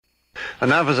And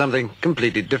now for something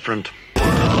completely different.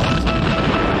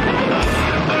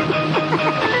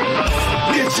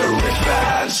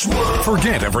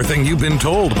 Forget everything you've been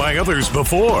told by others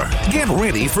before. Get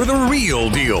ready for the real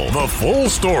deal, the full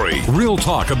story. Real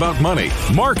talk about money,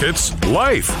 markets,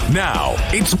 life. Now,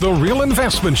 it's The Real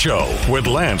Investment Show with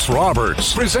Lance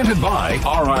Roberts, presented by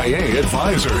RIA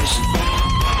Advisors.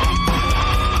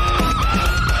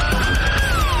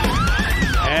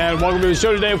 And welcome to the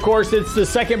show today. Of course, it's the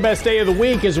second best day of the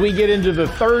week as we get into the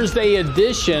Thursday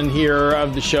edition here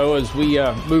of the show as we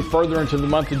move further into the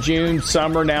month of June.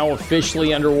 Summer now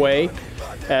officially underway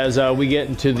as we get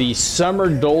into the summer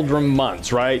doldrum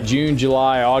months, right? June,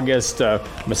 July, August.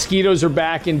 Mosquitoes are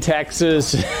back in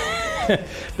Texas.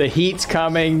 The heat's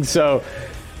coming.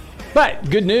 But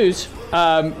good news.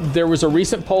 There was a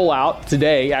recent poll out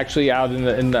today, actually out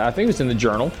in the I think it was in the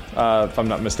Journal, if I'm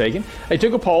not mistaken. They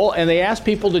took a poll and they asked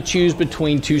people to choose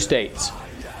between two states.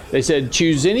 They said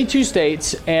choose any two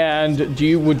states, and do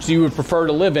you would prefer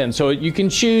to live in? So you can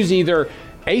choose either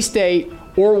a state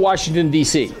or Washington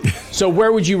D.C. So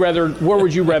where would you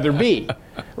rather be,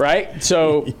 right?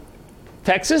 So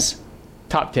Texas,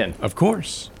 top 10. Of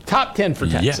course. Top 10 for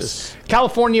Texas. Yes.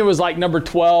 California was like number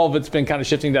 12. It's been kind of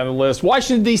shifting down the list.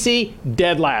 Washington, D.C.,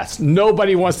 dead last.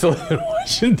 Nobody wants to live in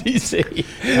Washington, D.C.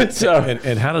 So,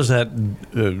 and how does that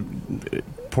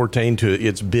pertain to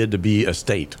its bid to be a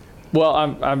state?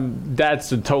 Well,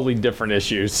 that's a totally different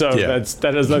issue. So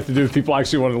that has nothing to do with people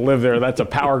actually wanting to live there. That's a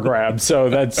power grab. So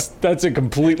that's a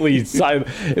completely side.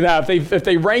 Now, if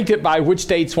they rank it by which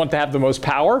states want to have the most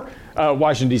power,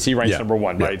 Washington, D.C. ranks number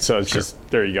one, right? So it's just,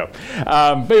 there you go.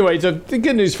 But anyway, so the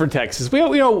good news for Texas.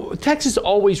 Texas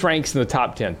always ranks in the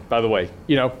top 10, by the way.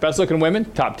 Best looking women,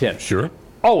 top 10. Sure.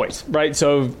 Always, right?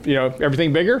 So,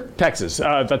 everything bigger, Texas.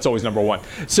 That's always number one.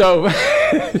 So,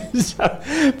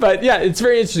 but yeah, it's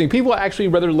very interesting. People actually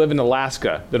rather live in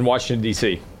Alaska than Washington,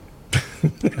 D.C.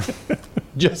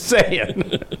 Just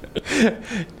saying.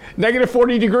 Negative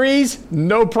 40 degrees,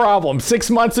 no problem. 6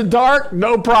 months of dark,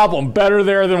 no problem. Better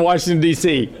there than Washington,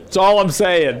 D.C. That's all I'm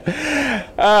saying.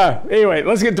 Anyway,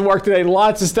 let's get to work today.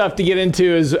 Lots of stuff to get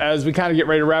into as we kind of get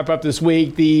ready to wrap up this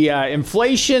week. The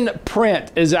inflation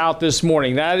print is out this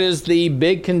morning. That is the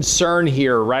big concern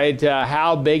here, right?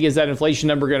 How big is that inflation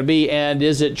number going to be, and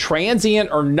is it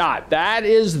transient or not? That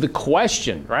is the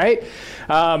question, right?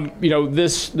 Right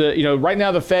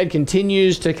now the Fed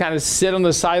continues to kind of sit on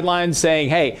the sidelines saying,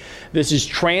 hey, this is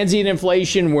transient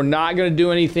inflation. We're not going to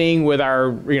do anything with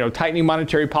our, tightening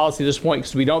monetary policy at this point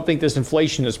because we don't think this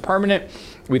inflation is permanent.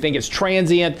 We think it's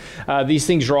transient. These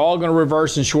things are all going to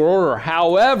reverse in short order.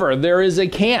 However, there is a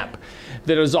camp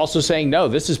that is also saying, no,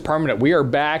 this is permanent. We are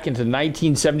back into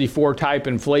 1974 type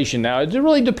inflation. Now, it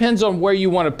really depends on where you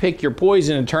want to pick your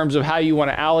poison in terms of how you want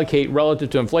to allocate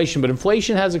relative to inflation. But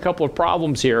inflation has a couple of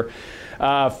problems here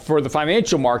for the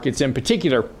financial markets in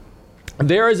particular.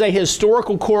 There is a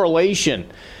historical correlation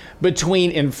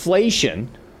between inflation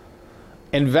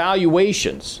and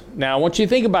valuations. Now, I want you to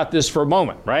think about this for a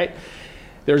moment, right?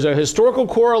 There's a historical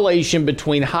correlation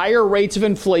between higher rates of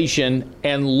inflation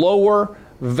and lower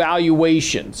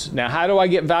valuations. Now, how do I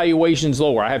get valuations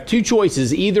lower? I have two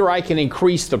choices. Either I can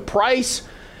increase the price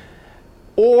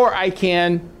or I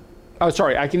can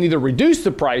either reduce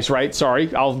the price, right?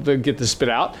 Sorry, I'll get this spit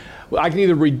out. I can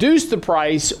either reduce the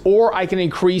price or I can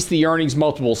increase the earnings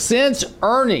multiple. Since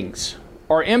earnings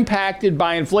are impacted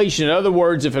by inflation, in other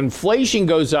words, if inflation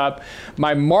goes up,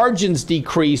 my margins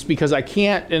decrease because I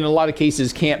can't, in a lot of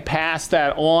cases, can't pass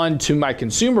that on to my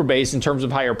consumer base in terms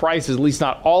of higher prices, at least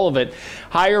not all of it.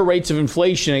 Higher rates of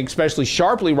inflation, especially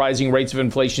sharply rising rates of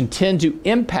inflation, tend to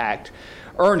impact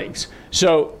earnings.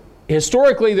 So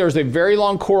historically, there's a very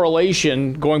long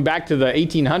correlation going back to the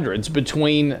 1800s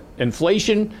between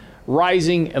inflation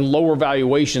rising and lower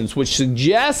valuations, which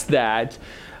suggests that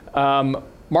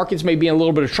markets may be in a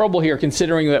little bit of trouble here,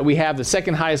 considering that we have the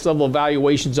second highest level of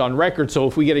valuations on record. So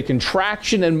if we get a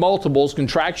contraction in multiples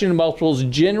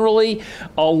generally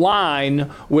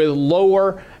align with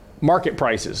lower market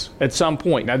prices at some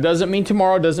point. Now, it doesn't mean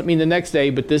tomorrow, doesn't mean the next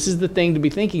day, but this is the thing to be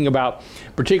thinking about,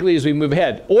 particularly as we move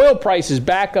ahead. Oil prices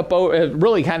back up,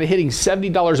 really kind of hitting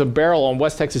 $70 a barrel on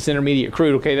West Texas Intermediate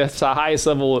crude. Okay, that's the highest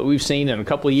level that we've seen in a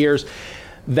couple of years.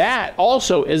 That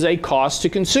also is a cost to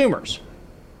consumers.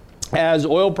 As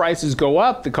oil prices go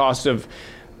up, the cost of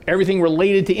everything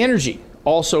related to energy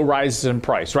also rises in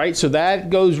price, right? So that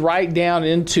goes right down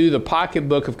into the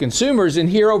pocketbook of consumers. And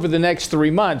here over the next 3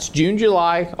 months, June,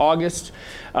 July, August,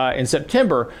 and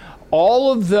September,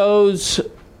 all of those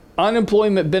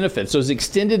unemployment benefits, those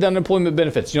extended unemployment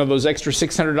benefits, those extra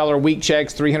 $600 a week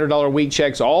checks, $300 a week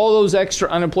checks, all those extra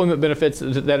unemployment benefits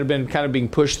that have been kind of being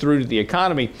pushed through to the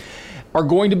economy are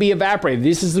going to be evaporated.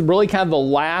 This is really kind of the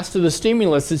last of the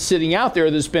stimulus that's sitting out there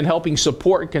that's been helping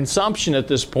support consumption at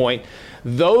this point.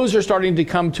 Those are starting to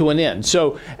come to an end.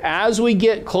 So as we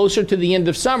get closer to the end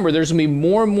of summer, there's going to be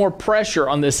more and more pressure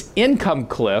on this income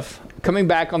cliff coming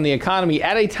back on the economy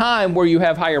at a time where you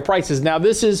have higher prices. Now,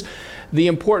 this is the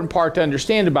important part to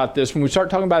understand about this when we start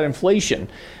talking about inflation.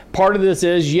 Part of this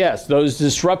is, yes, those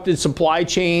disrupted supply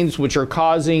chains, which are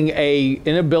causing a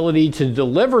inability to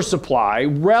deliver supply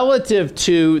relative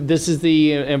to, this is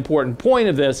the important point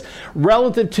of this,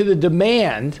 relative to the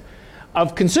demand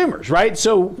of consumers, right?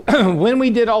 So when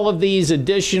we did all of these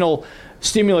additional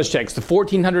stimulus checks, the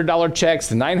 $1,400 checks,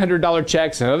 the $900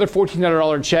 checks, and other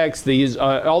 $1,400 checks, these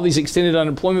all these extended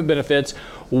unemployment benefits,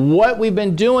 what we've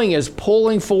been doing is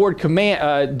pulling forward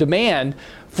demand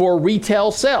for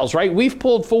retail sales, right? We've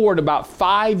pulled forward about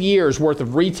 5 years worth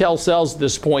of retail sales at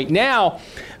this point. Now,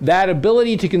 that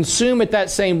ability to consume at that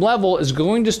same level is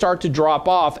going to start to drop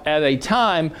off at a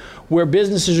time where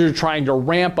businesses are trying to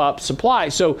ramp up supply.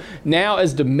 So now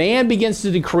as demand begins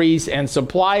to decrease and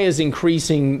supply is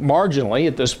increasing marginally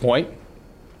at this point,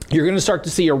 you're going to start to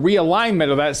see a realignment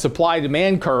of that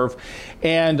supply-demand curve,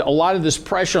 and a lot of this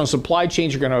pressure on supply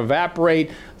chains are going to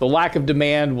evaporate. The lack of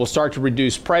demand will start to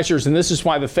reduce pressures, and this is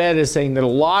why the Fed is saying that a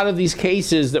lot of these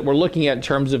cases that we're looking at in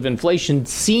terms of inflation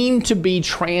seem to be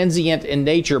transient in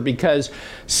nature, because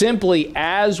simply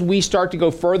as we start to go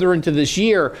further into this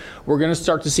year, we're going to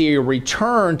start to see a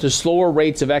return to slower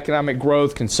rates of economic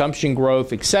growth, consumption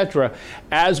growth, etc.,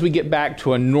 as we get back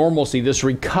to a normalcy. This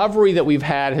recovery that we've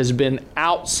had has been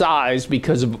outsized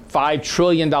because of $5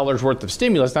 trillion worth of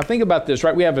stimulus. Now think about this,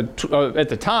 right? We have at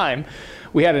the time,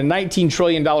 we had a $19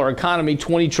 trillion economy,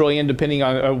 20 trillion, depending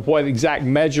on what exact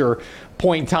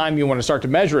point in time you want to start to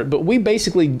measure it. But we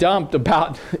basically dumped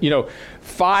about,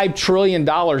 $5 trillion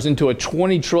into a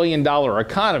 $20 trillion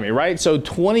economy, right? So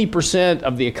 20%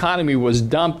 of the economy was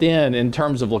dumped in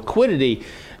terms of liquidity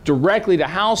directly to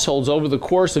households over the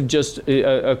course of just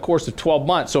a course of 12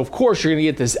 months. So of course you're going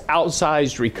to get this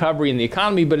outsized recovery in the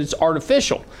economy, but it's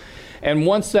artificial. And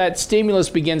once that stimulus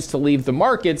begins to leave the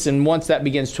markets and once that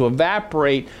begins to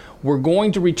evaporate, we're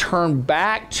going to return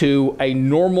back to a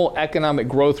normal economic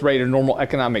growth rate, a normal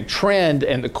economic trend.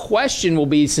 And the question will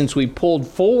be, since we pulled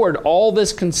forward all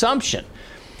this consumption,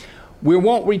 we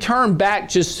won't return back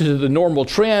just to the normal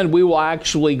trend. We will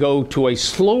actually go to a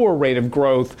slower rate of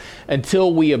growth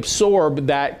until we absorb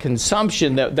that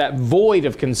consumption, that void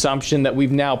of consumption that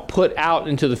we've now put out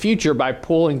into the future by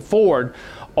pulling forward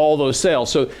all those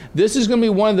sales. So this is going to be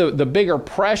one of the bigger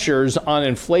pressures on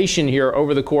inflation here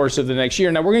over the course of the next year.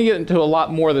 Now, we're going to get into a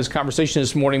lot more of this conversation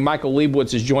this morning. Michael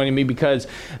Leibowitz is joining me because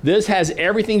this has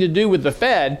everything to do with the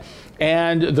Fed,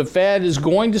 and the Fed is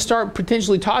going to start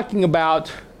potentially talking about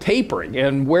tapering.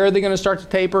 And where are they going to start to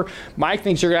taper? Mike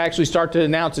thinks they're going to actually start to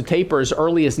announce a taper as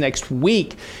early as next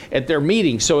week at their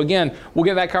meeting. So again, we'll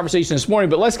get that conversation this morning,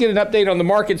 but let's get an update on the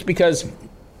markets, because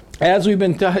as we've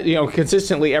been,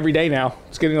 consistently every day now,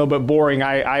 it's getting a little bit boring.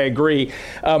 I agree.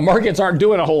 Markets aren't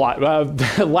doing a whole lot.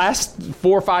 The last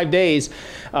 4 or 5 days,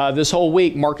 this whole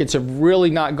week, markets have really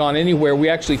not gone anywhere. We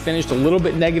actually finished a little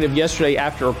bit negative yesterday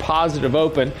after a positive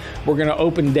open. We're going to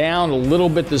open down a little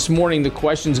bit this morning. The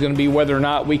question is going to be whether or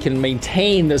not we can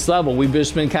maintain this level. We've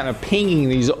just been kind of pinging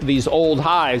these old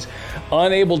highs,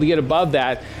 unable to get above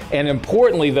that. And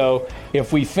importantly, though,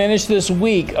 if we finish this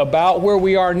week about where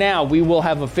we are now, we will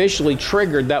have officially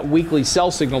triggered that weekly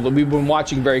sell signal that we've been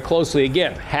watching very closely.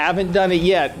 Again, haven't done it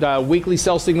yet. Weekly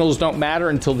sell signals don't matter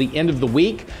until the end of the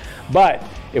week. But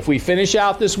if we finish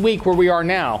out this week where we are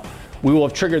now, we will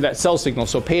have triggered that sell signal.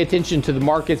 So pay attention to the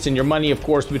markets and your money. Of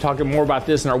course, we'll be talking more about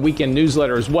this in our weekend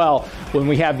newsletter as well when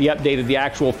we have the update of the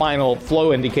actual final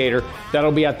flow indicator.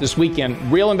 That'll be out this weekend.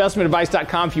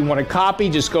 RealInvestmentAdvice.com. If you want a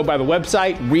copy, just go by the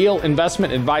website,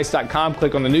 RealInvestmentAdvice.com.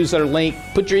 Click on the newsletter link.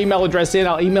 Put your email address in.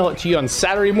 I'll email it to you on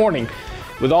Saturday morning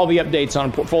with all the updates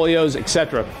on portfolios,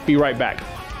 etc. Be right back.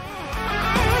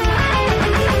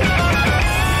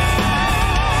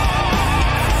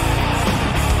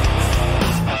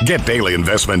 Get daily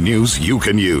investment news you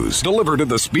can use, delivered at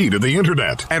the speed of the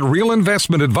internet at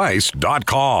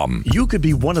realinvestmentadvice.com. You could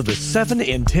be one of the 7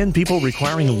 in 10 people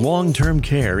requiring long-term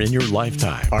care in your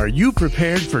lifetime. Are you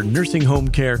prepared for nursing home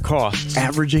care costs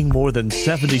averaging more than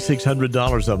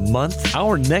 $7,600 a month?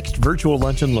 Our next virtual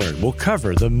Lunch and Learn will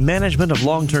cover the management of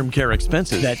long-term care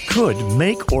expenses that could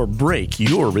make or break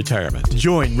your retirement.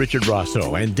 Join Richard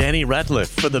Rosso and Danny Ratliff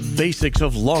for the basics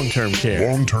of long-term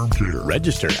care. Long-term care.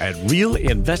 Register at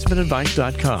realinvestmentadvice.com.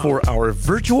 realinvestmentadvice.com for our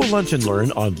virtual lunch and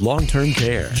learn on long-term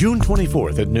care. June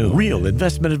 24th at noon.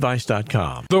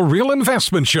 realinvestmentadvice.com. The Real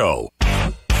Investment Show.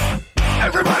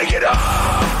 Everybody get up!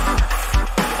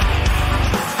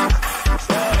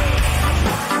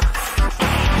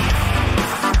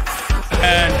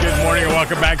 And good morning and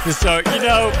welcome back to So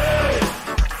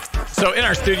in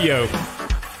our studio,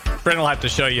 Brent will have to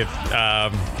show you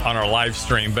on our live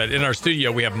stream, but in our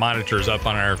studio we have monitors up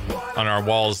on our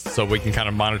walls so we can kind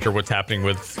of monitor what's happening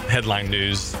with headline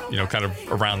news, kind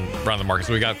of around the market.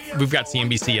 So we've got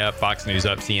CNBC up, Fox News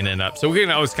up, CNN up, so we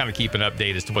can always kind of keep an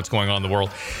update as to what's going on in the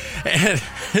world. And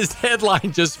his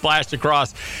headline just flashed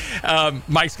across.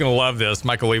 Mike's going to love this.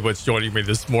 Michael Leibowitz joining me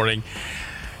this morning.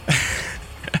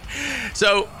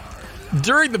 So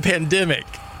during the pandemic,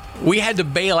 we had to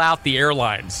bail out the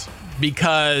airlines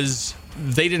because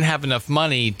they didn't have enough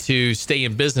money to stay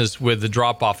in business with the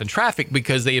drop-off in traffic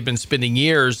because they had been spending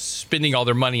years spending all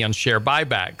their money on share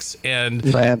buybacks.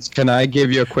 And Lance, can I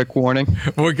give you a quick warning?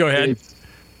 Well, go ahead.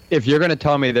 If you're going to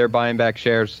tell me they're buying back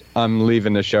shares, I'm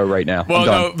leaving the show right now.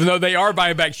 Well, no, they are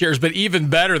buying back shares, but even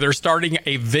better, they're starting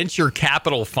a venture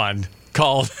capital fund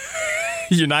called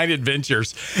United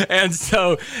Ventures. And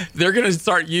so they're going to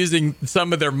start using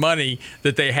some of their money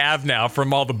that they have now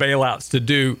from all the bailouts to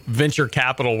do venture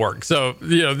capital work. So,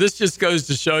 this just goes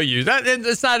to show you that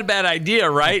it's not a bad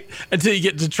idea, right? Until you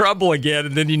get into trouble again.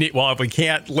 And then you need, we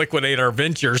can't liquidate our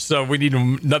ventures, so we need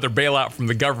another bailout from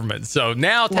the government. So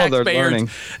now taxpayers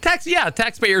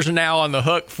are now on the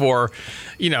hook for,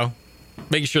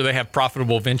 making sure they have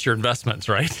profitable venture investments,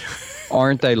 right?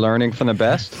 Aren't they learning from the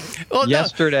best? Well,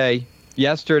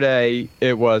 Yesterday,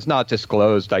 it was not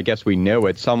disclosed. I guess we knew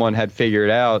it. Someone had figured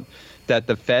out that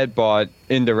the Fed bought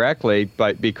indirectly,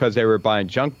 but because they were buying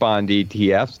junk bond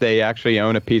ETFs, they actually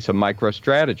own a piece of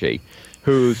MicroStrategy,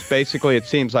 whose basically it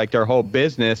seems like their whole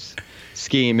business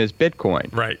scheme is Bitcoin.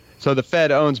 Right. So the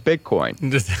Fed owns Bitcoin.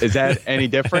 Is that any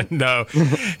different? No,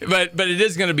 but it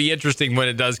is going to be interesting when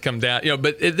it does come down.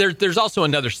 But there's also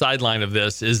another sideline of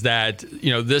this is that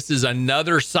this is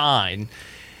another sign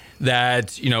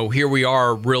that, here we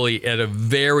are really at a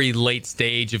very late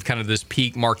stage of kind of this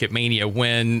peak market mania.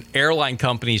 When airline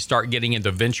companies start getting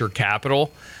into venture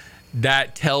capital,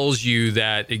 that tells you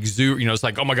that, it's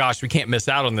like, oh my gosh, we can't miss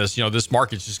out on this. This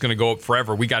market's just going to go up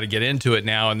forever. We got to get into it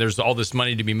now. And there's all this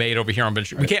money to be made over here on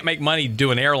venture. Right. We can't make money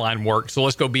doing airline work. So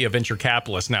let's go be a venture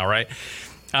capitalist now, right?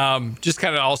 Just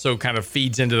kind of also kind of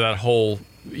feeds into that whole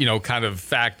kind of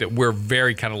fact that we're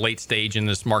very kind of late stage in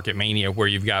this market mania where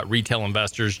you've got retail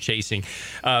investors chasing,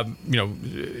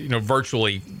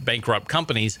 virtually bankrupt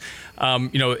companies.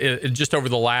 Just over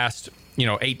the last,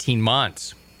 18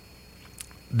 months,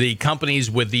 the companies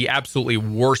with the absolutely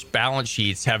worst balance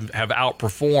sheets have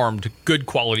outperformed good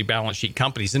quality balance sheet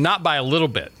companies, and not by a little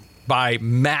bit, by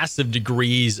massive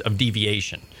degrees of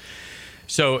deviation.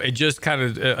 So it just kind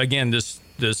of, again, this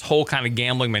whole kind of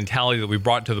gambling mentality that we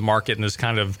brought to the market and this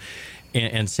kind of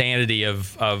insanity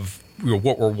of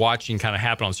what we're watching kind of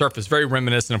happen on the surface, very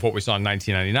reminiscent of what we saw in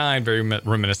 1999, very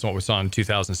reminiscent of what we saw in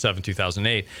 2007,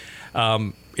 2008.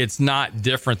 It's not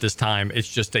different this time. It's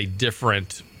just a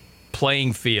different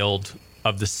playing field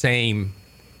of the same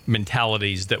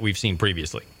mentalities that we've seen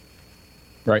previously.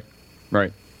 Right.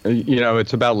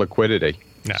 It's about liquidity.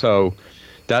 Yeah. So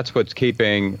that's what's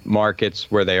keeping markets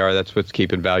where they are. That's what's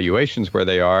keeping valuations where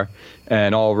they are.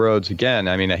 And all roads, again,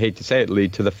 I hate to say it,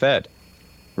 lead to the Fed,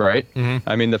 right?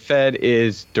 Mm-hmm. The Fed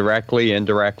is directly,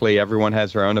 indirectly, everyone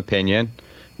has their own opinion.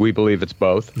 We believe it's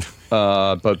both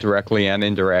directly and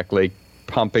indirectly,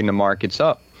 pumping the markets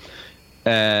up.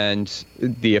 And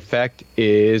the effect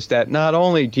is that not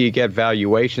only do you get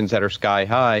valuations that are sky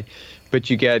high, but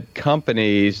you get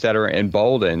companies that are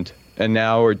emboldened and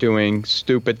now are doing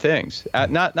stupid things.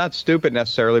 Not stupid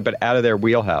necessarily, but out of their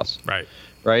wheelhouse.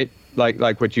 Right?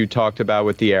 Like what you talked about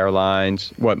with the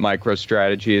airlines, what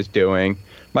MicroStrategy is doing.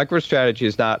 MicroStrategy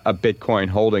is not a Bitcoin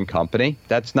holding company.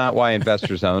 That's not why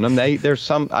investors own them. There's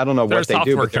some, I don't know what they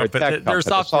do, but they're a tech company. They're a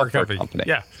software company.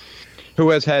 Yeah. Who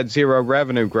has had zero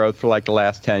revenue growth for like the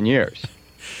last 10 years.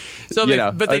 So,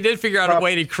 they did figure out a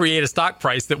way to create a stock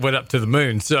price that went up to the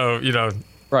moon. So,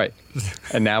 Right.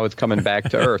 And now it's coming back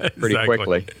to earth pretty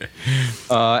quickly.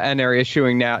 And they're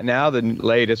issuing now the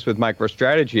latest with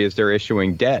MicroStrategy is they're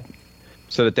issuing debt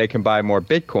so that they can buy more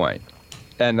Bitcoin.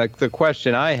 And the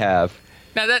question I have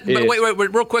now but wait,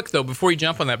 real quick, though, before you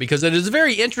jump on that, because it is a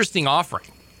very interesting offering.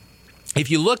 If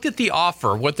you looked at the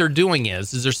offer, what they're doing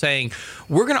is they're saying,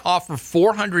 we're going to offer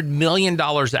 $400 million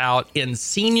out in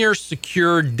senior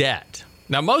secured debt.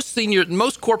 Now,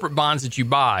 most corporate bonds that you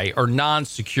buy are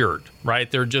non-secured,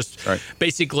 right? They're just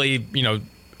basically,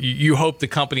 you hope the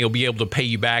company will be able to pay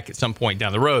you back at some point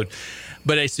down the road.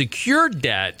 But a secured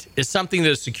debt is something that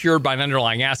is secured by an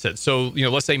underlying asset. So,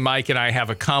 let's say Mike and I have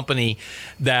a company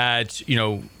that,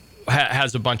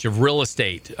 has a bunch of real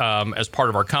estate as part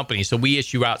of our company. So we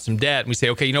issue out some debt and we say,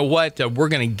 okay, you know what? We're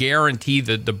going to guarantee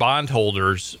the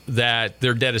bondholders that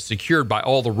their debt is secured by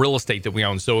all the real estate that we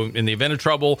own. So in the event of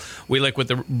trouble, we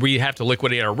have to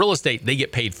liquidate our real estate. They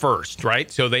get paid first, right?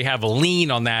 So they have a lien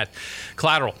on that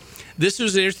collateral. This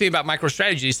was interesting about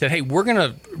MicroStrategy. He said, hey, we're going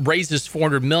to raise this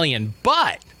 $400 million,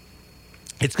 but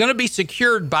it's going to be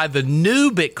secured by the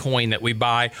new Bitcoin that we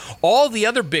buy. All the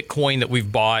other Bitcoin that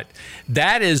we've bought,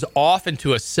 that is off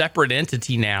into a separate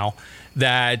entity now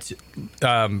that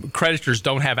creditors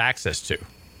don't have access to.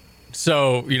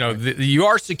 So, you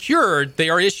are secured. They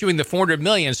are issuing the $400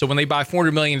 million. So when they buy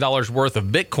 $400 million worth of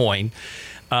Bitcoin,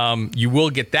 you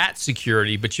will get that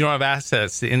security, but you don't have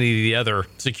access to any of the other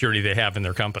security they have in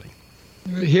their company.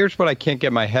 Here's what I can't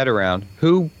get my head around.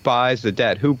 Who buys the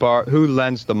debt? Who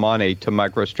lends the money to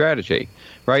MicroStrategy?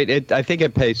 Right? I think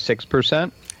it pays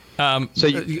 6%.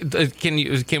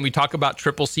 Can we talk about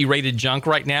CCC rated junk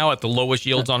right now at the lowest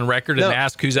yields on record and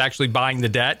ask who's actually buying the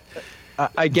debt?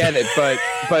 I get it,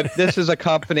 but this is a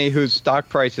company whose stock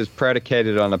price is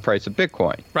predicated on the price of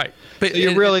Bitcoin. Right. But so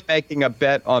you're really making a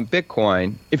bet on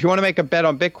Bitcoin. If you want to make a bet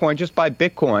on Bitcoin, just buy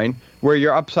Bitcoin, where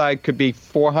your upside could be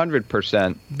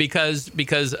 400%.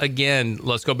 Because again,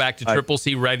 let's go back to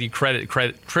CCC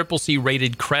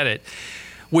rated credit,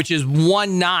 which is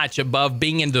one notch above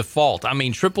being in default. I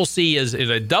mean, CCC is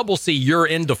in a double C, you're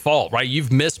in default, right?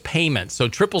 You've missed payments. So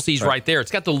CCC's right there.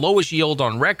 It's got the lowest yield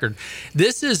on record.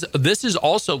 This is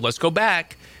also, let's go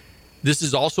back, this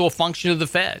is also a function of the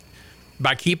Fed.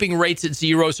 By keeping rates at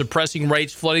zero, suppressing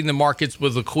rates, flooding the markets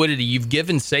with liquidity, you've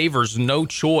given savers no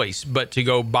choice but to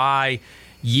go buy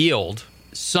yield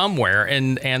somewhere.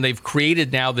 And they've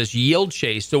created now this yield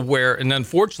chase to where, and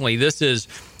unfortunately, this is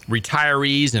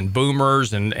retirees and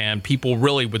boomers and people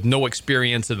really with no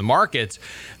experience in the markets.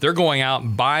 They're going out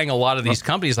and buying a lot of these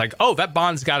companies like, oh, that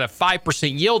bond's got a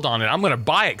 5% yield on it. I'm going to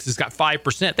buy it because it's got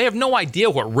 5%. They have no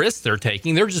idea what risk they're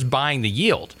taking. They're just buying the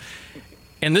yield.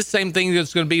 And this same thing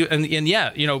that's going to be, and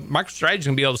MicroStrategy is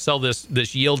going to be able to sell this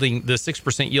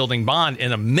 6% yielding bond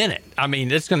in a minute. I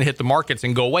mean, it's going to hit the markets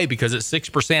and go away because it's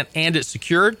 6% and it's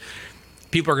secured.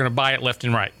 People are going to buy it left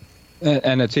and right.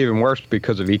 And it's even worse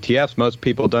because of ETFs. Most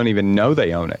people don't even know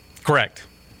they own it. Correct.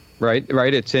 Right.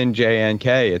 It's in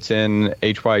JNK. It's in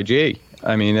HYG.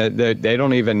 I mean, they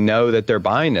don't even know that they're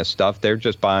buying this stuff. They're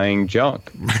just buying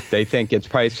junk. They think it's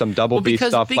probably some double B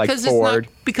stuff like Ford.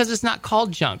 Because it's not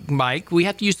called junk, Mike. We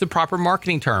have to use the proper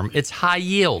marketing term. It's high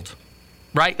yield,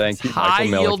 right? Thank you, high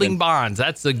yielding bonds.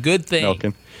 That's a good thing,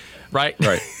 Milliken. Right?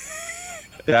 Right.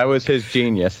 That was his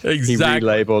genius.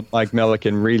 Exactly. Mike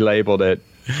Milliken relabeled it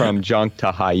from junk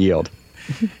to high yield.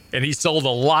 And he sold a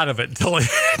lot of it until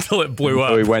it blew up.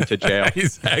 So he went to jail.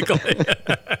 Exactly.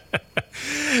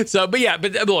 So, but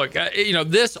look,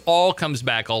 this all comes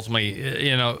back ultimately,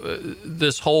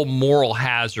 this whole moral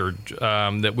hazard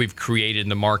that we've created in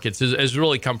the markets has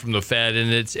really come from the Fed.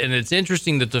 And it's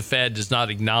interesting that the Fed does not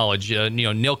acknowledge,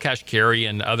 Neil Kashkari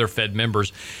and other Fed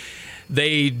members,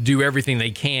 they do everything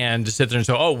they can to sit there and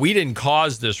say, oh, we didn't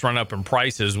cause this run up in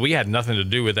prices. We had nothing to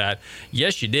do with that.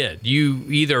 Yes, you did. You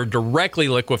either directly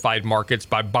liquefied markets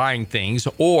by buying things,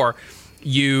 or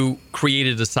you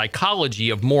created a psychology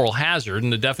of moral hazard.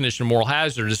 And the definition of moral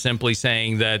hazard is simply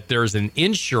saying that there's an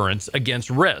insurance against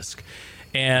risk.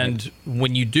 And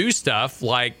when you do stuff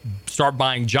like start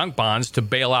buying junk bonds to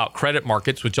bail out credit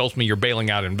markets, which ultimately you're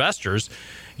bailing out investors,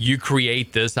 you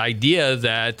create this idea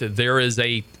that there is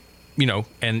an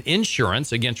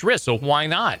insurance against risk. So why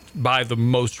not buy the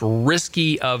most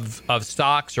risky of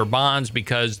stocks or bonds,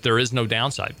 because there is no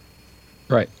downside?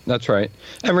 Right. That's right.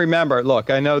 And remember, look,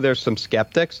 I know there's some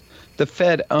skeptics. The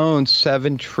Fed owns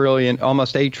 $7 trillion,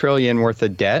 almost $8 trillion worth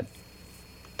of debt.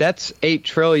 That's $8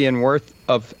 trillion worth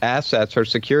of assets or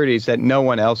securities that no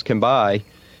one else can buy,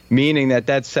 meaning that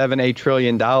 $8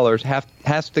 trillion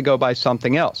has to go buy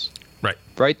something else. Right.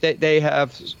 Right. They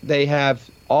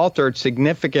have altered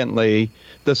significantly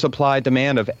the supply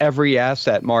demand of every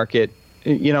asset market,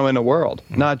 in the world,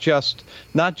 not just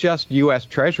U.S.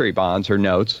 Treasury bonds or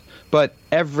notes, but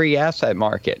every asset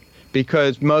market,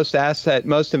 because most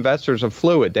investors are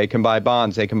fluid. They can buy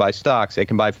bonds, they can buy stocks, they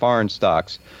can buy foreign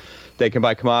stocks, they can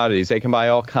buy commodities, they can buy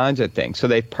all kinds of things. So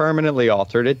they've permanently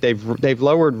altered it. They've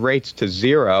lowered rates to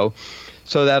zero,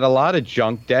 so that a lot of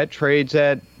junk debt trades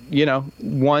at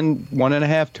 1.5%,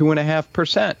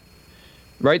 2.5%.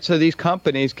 right? So these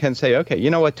companies can say, okay, you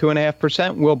know what,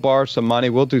 2.5%, we'll borrow some money,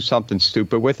 we'll do something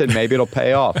stupid with it, maybe it'll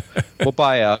pay off. We'll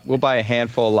buy a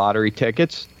handful of lottery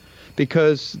tickets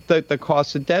because the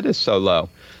cost of debt is so low.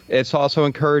 It's also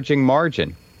encouraging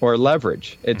margin or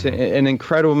leverage. It's an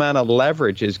incredible amount of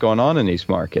leverage is going on in these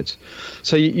markets.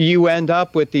 So you end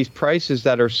up with these prices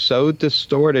that are so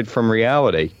distorted from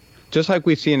reality, just like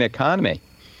we see in the economy.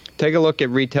 Take a look at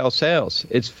retail sales.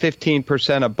 It's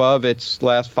 15% above its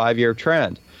last 5-year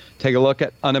trend. Take a look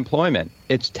at unemployment.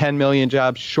 It's 10 million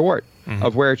jobs short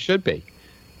of where it should be.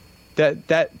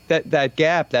 That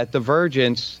gap, that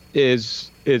divergence is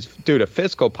due to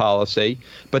fiscal policy,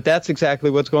 but that's exactly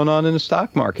what's going on in the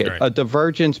stock market. Right. A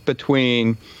divergence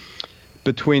between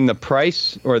the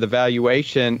price or the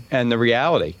valuation and the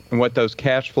reality and what those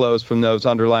cash flows from those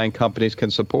underlying companies can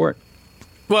support.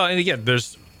 Well, and again,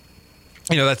 there's,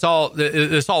 that's all.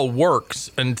 This all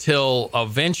works until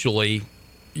eventually,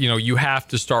 you have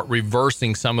to start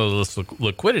reversing some of this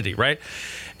liquidity, right?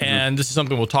 And this is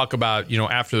something we'll talk about,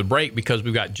 after the break, because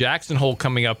we've got Jackson Hole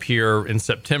coming up here in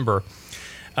September.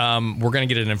 We're going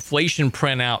to get an inflation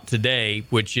printout today,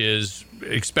 which is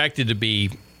expected to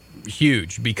be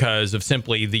huge because of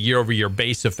simply the year-over-year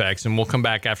base effects. And we'll come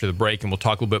back after the break and we'll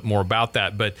talk a little bit more about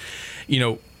that. But,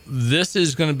 this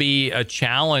is going to be a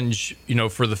challenge,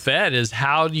 for the Fed, is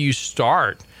how do you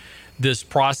start this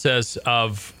process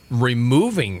of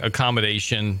removing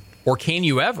accommodation, or can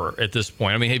you ever at this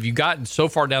point? I mean, have you gotten so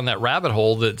far down that rabbit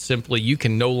hole that simply you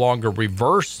can no longer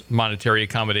reverse monetary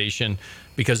accommodation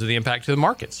because of the impact to the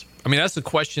markets? I mean, that's the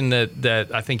question that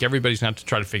I think everybody's going to have to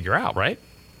try to figure out, right?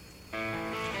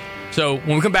 So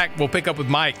when we come back, we'll pick up with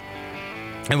Mike.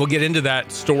 And we'll get into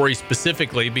that story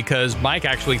specifically because Mike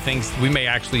actually thinks we may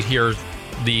actually hear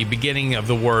the beginning of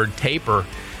the word taper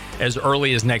as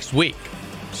early as next week.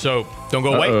 So don't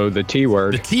go away. Oh, the T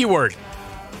word. The T word,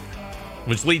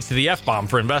 which leads to the F-bomb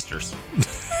for investors.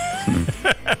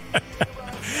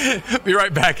 Be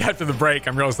right back after the break.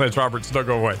 I'm Real Estate Roberts. Don't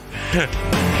go away.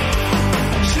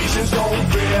 Seasons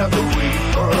don't bear the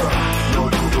reaper, nor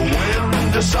do the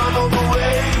wind, the sun, or the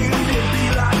rain. It be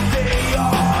like they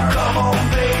are. Come on,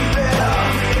 baby,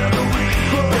 bear the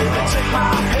reaper. Baby, take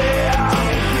my hand,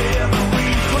 bear the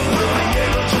reaper. We'll be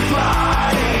able to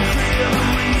fly. Bear the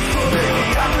reaper,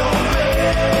 baby, I know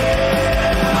bear.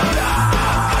 La la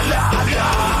la la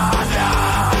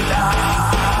la.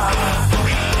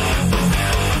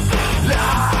 La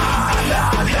la la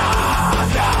la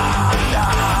la.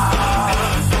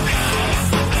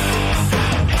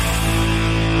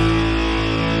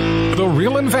 The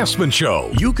Real Investment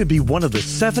Show. You could be one of the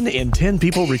 7 in 10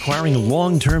 people requiring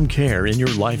long-term care in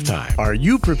your lifetime. Are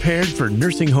you prepared for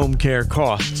nursing home care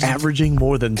costs averaging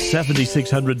more than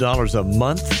 $7,600 a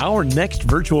month? Our next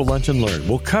virtual Lunch and Learn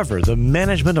will cover the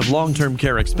management of long-term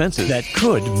care expenses that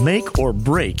could make or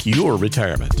break your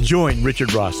retirement. Join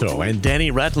Richard Rosso and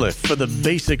Danny Ratliff for the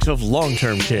basics of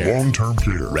long-term care. Long-term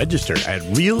care. Register at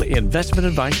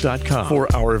realinvestmentadvice.com for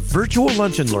our virtual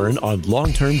Lunch and Learn on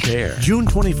long-term care. June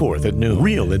 24th at noon.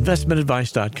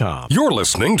 realinvestmentadvice.com. You're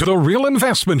listening to The Real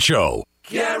Investment Show.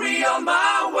 Carry on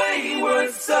my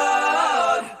wayward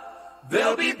son.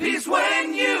 There'll be peace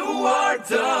when you are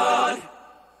done.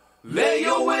 Lay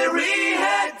your weary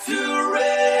head to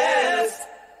rest.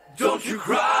 Don't you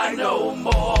cry no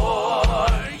more.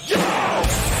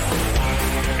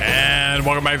 And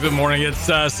welcome back to the morning. It's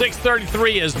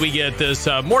 6:33 as we get this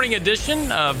morning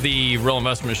edition of the Real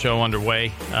Investment Show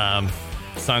underway.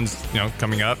 Sun's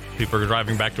coming up. People are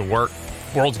driving back to work.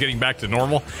 World's getting back to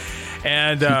normal,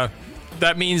 and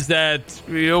that means that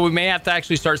we may have to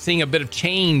actually start seeing a bit of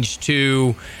change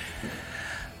to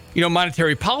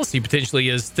monetary policy potentially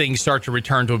as things start to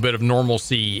return to a bit of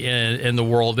normalcy in the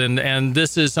world. And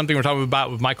this is something we're talking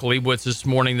about with Michael Lebowitz this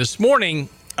morning. This morning,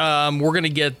 we're going to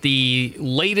get the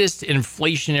latest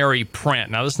inflationary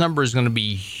print. Now, this number is going to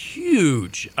be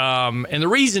huge. And the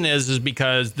reason is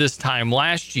because this time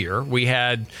last year, we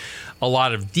had a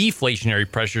lot of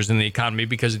deflationary pressures in the economy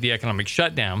because of the economic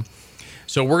shutdown.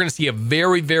 So we're going to see a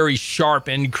very, very sharp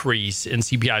increase in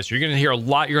CPI. So you're going to hear a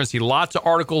lot. You're going to see lots of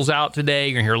articles out today.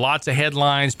 You're going to hear lots of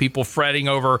headlines, people fretting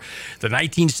over the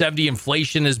 1970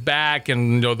 inflation is back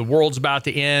and the world's about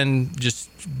to end. Just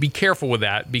be careful with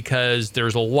that because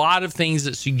there's a lot of things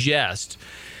that suggest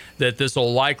that this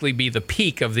will likely be the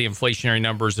peak of the inflationary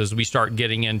numbers as we start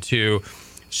getting into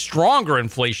stronger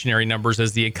inflationary numbers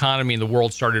as the economy and the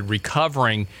world started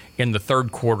recovering in the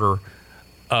third quarter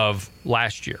of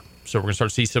last year. So we're going to start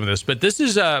to see some of this. But this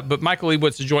is, but Michael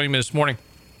Lebowitz is joining me this morning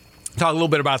to talk a little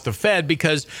bit about the Fed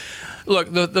because,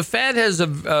 look, the Fed has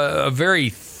a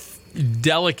very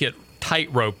delicate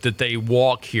tightrope that they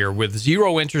walk here. With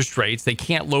zero interest rates, they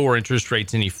can't lower interest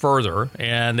rates any further,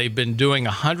 and they've been doing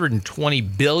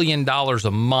 $120 billion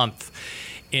a month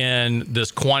in this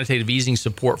quantitative easing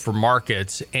support for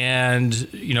markets. And,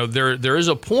 there is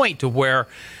a point to where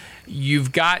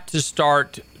you've got to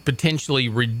start potentially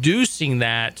reducing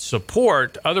that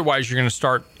support. Otherwise, you're going to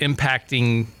start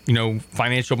impacting,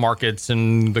 financial markets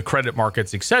and the credit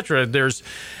markets, et cetera. There's,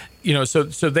 so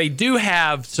they do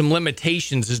have some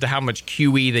limitations as to how much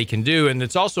QE they can do. And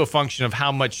it's also a function of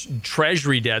how much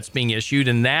Treasury debt's being issued.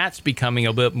 And that's becoming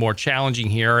a bit more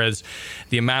challenging here as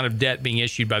the amount of debt being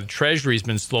issued by the Treasury has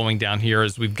been slowing down here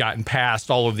as we've gotten past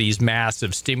all of these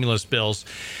massive stimulus bills.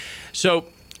 So,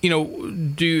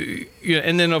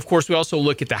 and then, of course, we also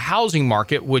look at the housing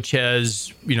market, which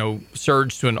has,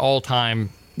 surged to an all-time,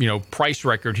 price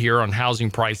record here on housing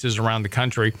prices around the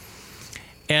country.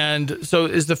 And so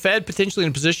is the Fed potentially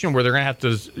in a position where they're going to have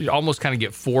to almost kind of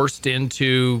get forced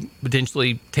into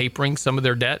potentially tapering some of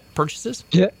their debt purchases?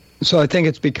 Yeah. So I think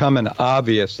it's becoming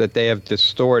obvious that they have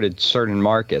distorted certain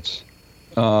markets.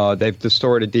 They've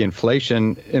distorted the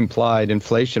implied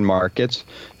inflation markets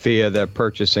via the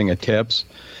purchasing of TIPS.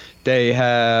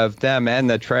 Them and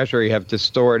the Treasury have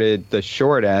distorted the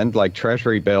short end, like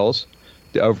Treasury bills,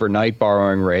 the overnight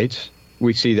borrowing rates.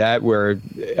 We see that where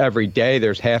every day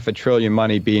there's $500 billion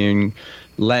money being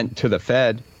lent to the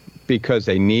Fed because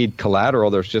they need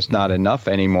collateral. There's just not enough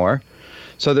anymore.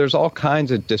 So there's all kinds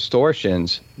of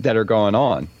distortions that are going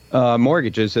on.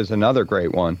 Mortgages is another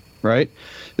great one, right?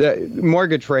 The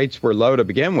mortgage rates were low to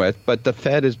begin with, but the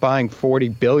Fed is buying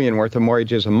 $40 billion worth of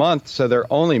mortgages a month, so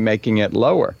they're only making it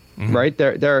lower. Mm-hmm. Right?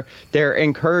 They're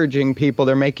encouraging people.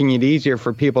 They're making it easier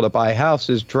for people to buy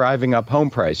houses, driving up home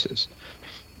prices.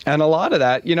 And a lot of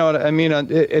that,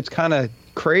 it's kind of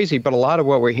crazy, but a lot of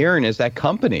what we're hearing is that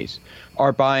companies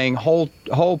are buying whole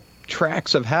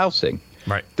tracts of housing.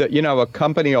 Right. That, a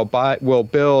company will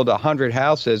build 100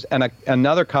 houses and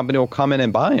another company will come in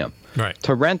and buy them. Right.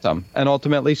 To rent them and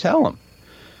ultimately sell them.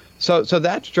 So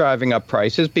that's driving up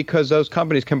prices because those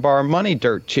companies can borrow money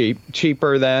dirt cheap,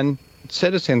 cheaper than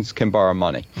citizens can borrow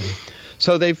money. Mm-hmm.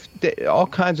 So they've all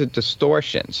kinds of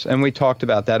distortions. And we talked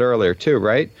about that earlier, too,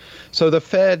 right? So the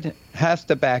Fed has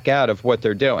to back out of what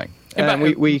they're doing. And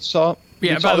we saw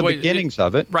the beginnings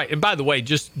of it. Right. And by the way,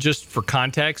 just for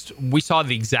context, we saw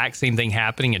the exact same thing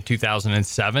happening in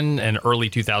 2007 and early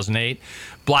 2008.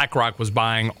 BlackRock was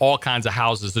buying all kinds of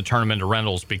houses to turn them into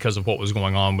rentals because of what was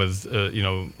going on with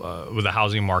the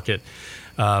housing market,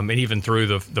 and even through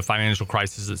the financial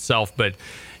crisis itself. But,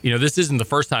 this isn't the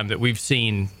first time that we've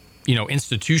seen,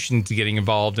 institutions getting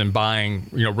involved in buying,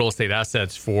 real estate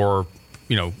assets for,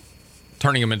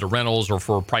 turning them into rentals or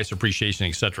for price appreciation,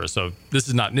 et cetera. So this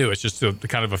is not new. It's just the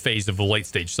kind of a phase of the late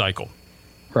stage cycle.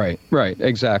 Right,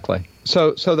 exactly.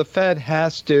 So the Fed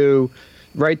has to,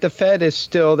 right, the Fed is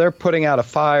still, they're putting out a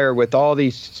fire with all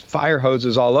these fire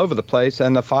hoses all over the place,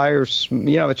 and the fire's,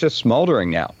 it's just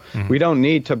smoldering now. Mm-hmm. We don't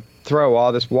need to throw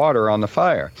all this water on the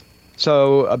fire.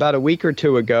 So about a week or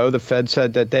two ago, the Fed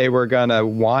said that they were going to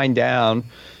wind down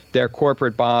their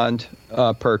corporate bond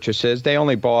purchases. They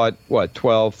only bought,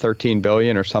 13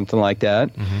 billion or something like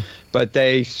that. Mm-hmm. But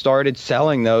they started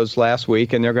selling those last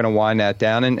week, and they're going to wind that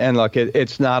down. And look,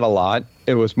 it's not a lot.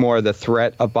 It was more the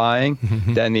threat of buying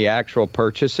than the actual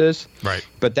purchases. Right.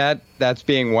 But that's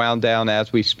being wound down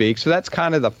as we speak. So that's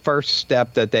kind of the first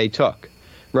step that they took,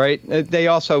 right? They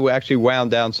also actually wound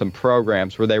down some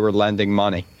programs where they were lending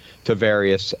money to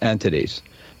various entities.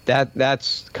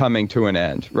 That's coming to an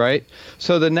end, right?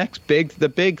 So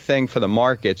the big thing for the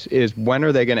markets is, when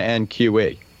are they going to end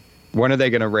QE? When are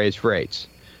they going to raise rates?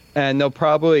 And they'll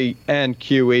probably end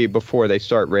QE before they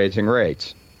start raising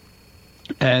rates.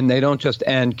 And they don't just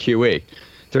end QE.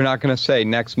 They're not going to say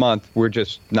next month we're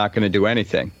just not going to do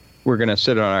anything. We're going to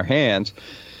sit on our hands.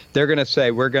 They're going to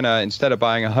say we're going to, instead of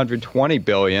buying 120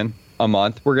 billion a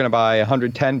month, we're going to buy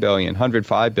 110 billion,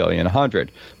 105 billion,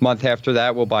 100. Month after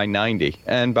that, we'll buy 90.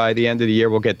 And by the end of the year,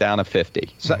 we'll get down to 50.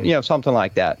 So, something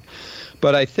like that.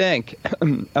 But I think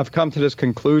I've come to this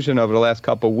conclusion over the last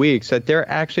couple of weeks that they're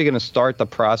actually going to start the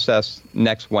process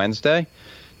next Wednesday.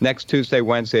 Next Tuesday,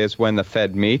 Wednesday is when the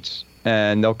Fed meets,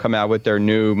 and they'll come out with their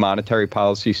new monetary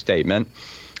policy statement.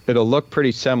 It'll look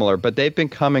pretty similar, but they've been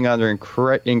coming under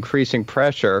increasing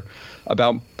pressure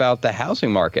about the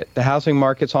housing market. The housing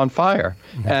market's on fire,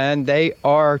 and they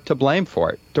are to blame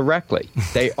for it directly.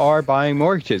 They are buying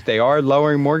mortgages. They are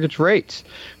lowering mortgage rates,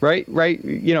 right?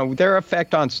 Their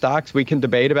effect on stocks we can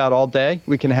debate about all day.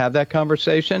 We can have that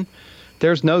conversation.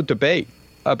 There's no debate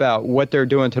about what they're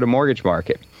doing to the mortgage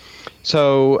market.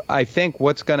 So I think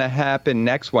what's going to happen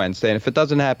next Wednesday, and if it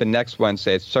doesn't happen next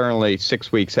Wednesday, it's certainly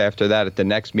 6 weeks after that at the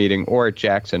next meeting or at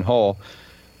Jackson Hole.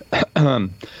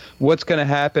 What's going to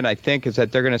happen, I think, is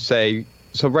that they're going to say,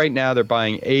 so right now they're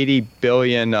buying 80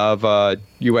 billion of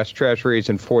U.S. Treasuries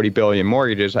and 40 billion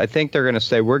mortgages. I think they're going to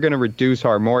say we're going to reduce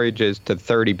our mortgages to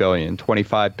 30 billion,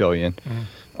 25 billion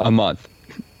a month.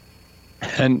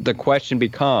 And the question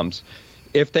becomes,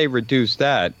 if they reduce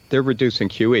that, they're reducing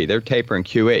QE. They're tapering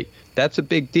QE. That's a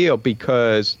big deal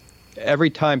because every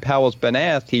time Powell's been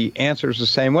asked, he answers the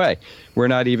same way. We're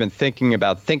not even thinking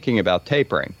about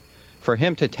tapering. For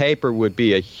him to taper would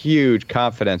be a huge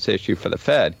confidence issue for the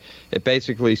Fed. It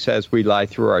basically says we lie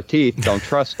through our teeth, don't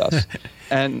trust us.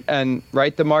 And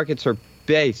right, the markets are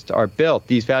built,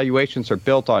 these valuations are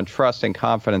built on trust and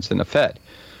confidence in the Fed.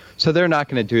 So they're not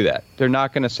going to do that. They're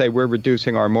not going to say we're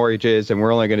reducing our mortgages and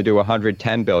we're only going to do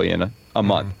 110 billion a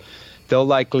month. They'll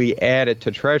likely add it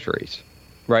to treasuries,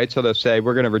 right? So they'll say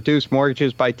we're going to reduce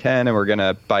mortgages by 10 and we're going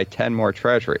to buy 10 more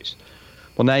treasuries.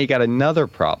 Well, now you got another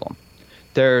problem.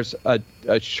 There's a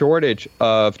shortage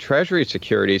of treasury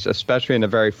securities, especially in the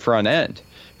very front end,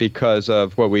 because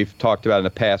of what we've talked about in the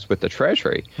past with the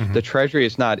Treasury. The Treasury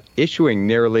is not issuing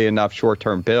nearly enough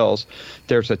short-term bills.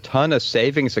 There's a ton of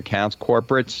savings accounts,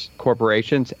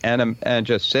 corporations, and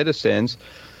just citizens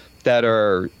that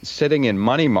are sitting in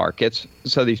money markets.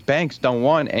 So these banks don't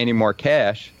want any more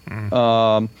cash.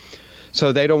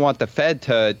 So they don't want the Fed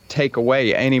to take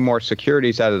away any more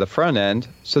securities out of the front end.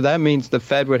 So that means the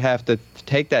Fed would have to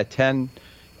take that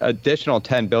additional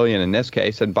 10 billion in this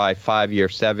case and buy 5-year,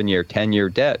 7-year, 10-year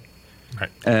debt. Right.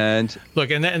 And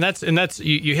look, and that's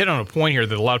you hit on a point here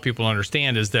that a lot of people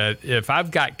understand is that if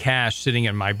I've got cash sitting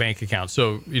in my bank account,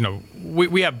 so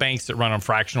we have banks that run on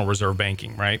fractional reserve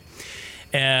banking, right?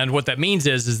 And what that means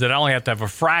is that I only have to have a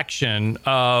fraction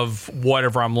of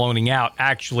whatever I'm loaning out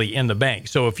actually in the bank.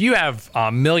 So if you have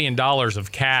 $1 million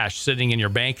of cash sitting in your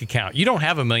bank account, you don't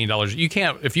have $1 million. You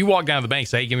can't, if you walk down to the bank and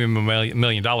say, hey, give me $1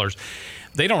 million,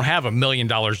 they don't have $1 million,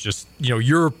 just,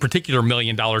 your particular $1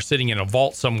 million sitting in a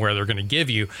vault somewhere they're going to give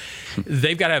you.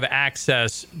 They've got to have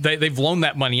access. They've loaned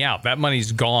that money out. That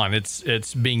money's gone.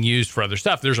 It's being used for other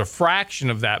stuff. There's a fraction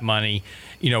of that money,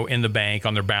 in the bank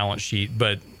on their balance sheet,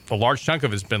 but a large chunk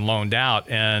of it's been loaned out,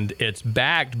 and it's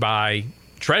backed by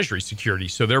Treasury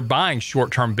securities. So they're buying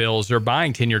short-term bills, they're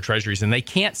buying 10-year Treasuries, and they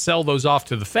can't sell those off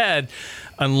to the Fed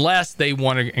unless they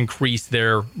want to increase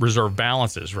their reserve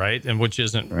balances, right? And which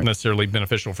isn't necessarily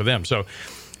beneficial for them. So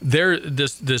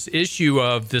this issue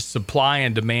of this supply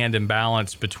and demand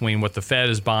imbalance between what the Fed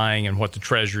is buying and what the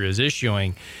Treasury is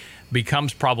issuing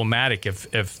becomes problematic if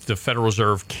the Federal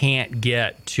Reserve can't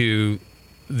get to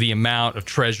the amount of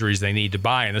treasuries they need to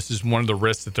buy. And this is one of the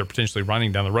risks that they're potentially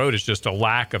running down the road, is just a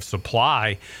lack of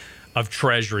supply of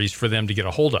treasuries for them to get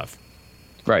a hold of.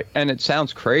 Right. And it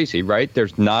sounds crazy, right?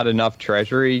 There's not enough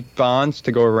treasury bonds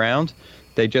to go around.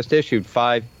 They just issued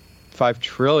 5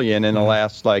 trillion in the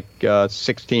last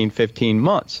 16, 15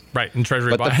 months. Right. And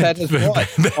treasury but the Fed has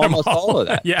bought almost all of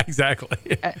that. Yeah,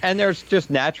 exactly. And there's just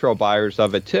natural buyers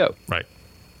of it too.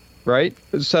 Right.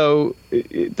 So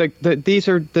these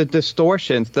are the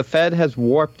distortions. The Fed has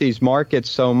warped these markets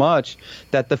so much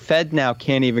that the Fed now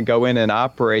can't even go in and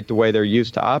operate the way they're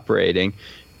used to operating.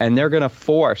 And they're going to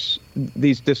force,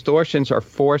 these distortions are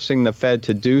forcing the Fed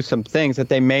to do some things that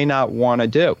they may not want to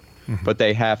do, but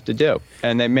they have to do.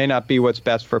 And they may not be what's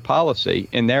best for policy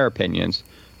in their opinions,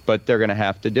 but they're going to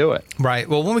have to do it. Right.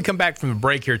 Well, when we come back from the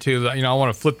break here too, I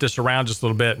want to flip this around just a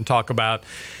little bit and talk about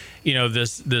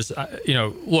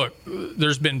look,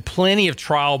 there's been plenty of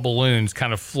trial balloons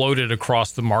kind of floated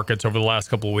across the markets over the last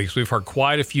couple of weeks. We've heard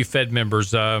quite a few Fed members,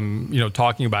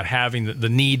 talking about having the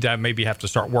need to maybe have to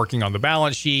start working on the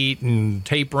balance sheet and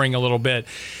tapering a little bit,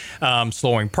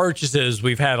 slowing purchases.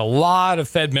 We've had a lot of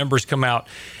Fed members come out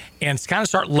and kind of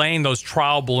start laying those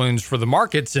trial balloons for the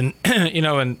markets. And,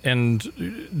 and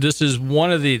this is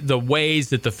one of the ways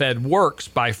that the Fed works,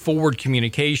 by forward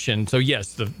communication. So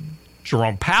yes,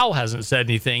 Jerome Powell hasn't said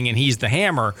anything, and he's the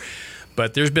hammer.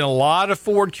 But there's been a lot of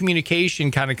forward communication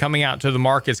kind of coming out to the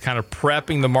markets, kind of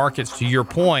prepping the markets, to your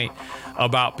point,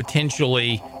 about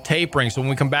potentially tapering. So when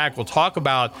we come back, we'll talk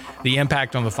about the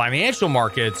impact on the financial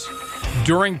markets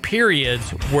during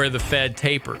periods where the Fed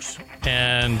tapers.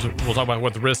 And we'll talk about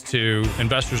what the risks to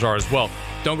investors are as well.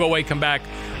 Don't go away. Come back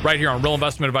right here on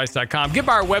realinvestmentadvice.com. Get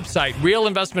by our website,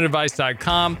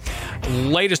 realinvestmentadvice.com.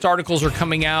 Latest articles are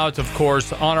coming out, of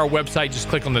course, on our website. Just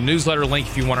click on the newsletter link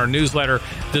if you want our newsletter.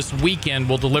 This weekend,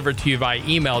 we'll deliver it to you via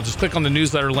email. Just click on the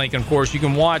newsletter link. And, of course, you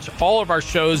can watch all of our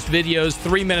shows, videos,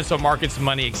 3 minutes of market markets,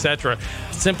 money, etc.,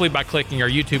 simply by clicking our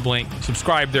YouTube link.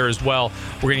 Subscribe there as well.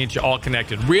 We're going to get you all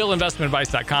connected.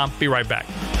 RealInvestmentAdvice.com. Be right back.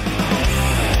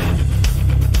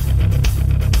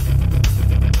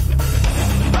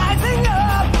 Rising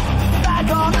up, back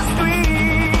on the street.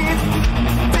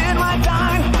 Did my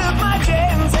time, took my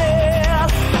chances.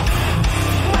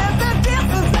 Went the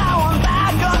distance, now I'm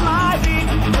back on my feet.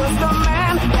 Just a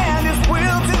man and his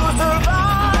will to survive.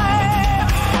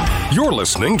 You're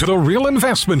listening to The Real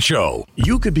Investment Show.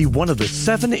 You could be one of the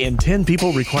 7 in 10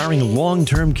 people requiring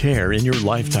long-term care in your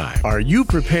lifetime. Are you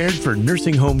prepared for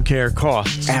nursing home care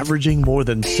costs averaging more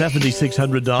than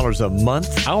 $7,600 a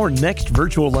month? Our next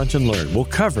virtual Lunch and Learn will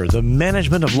cover the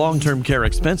management of long-term care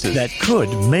expenses that could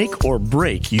make or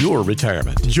break your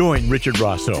retirement. Join Richard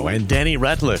Rosso and Danny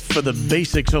Ratliff for the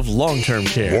basics of long-term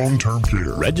care. Long-term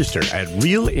care. Register at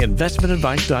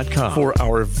realinvestmentadvice.com for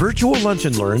our virtual Lunch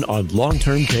and Learn on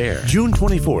long-term care. June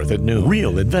 24th at noon.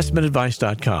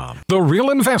 realinvestmentadvice.com. The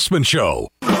Real Investment Show.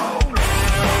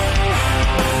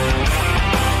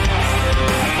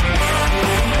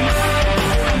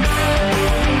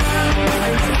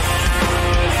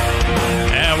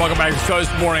 Welcome back to the show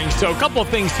this morning. So a couple of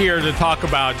things here to talk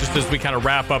about just as we kind of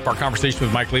wrap up our conversation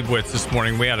with Mike Leibowitz this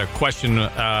morning. We had a question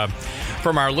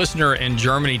from our listener in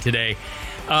Germany today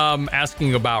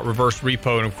asking about reverse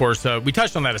repo. And of course, we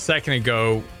touched on that a second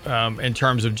ago in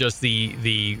terms of just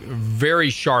the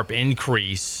very sharp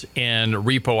increase in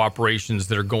repo operations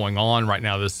that are going on right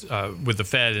now with the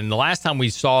Fed. And the last time we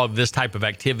saw this type of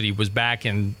activity was back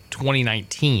in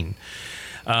 2019.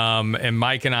 And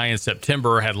Mike and I in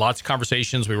September had lots of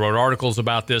conversations. We wrote articles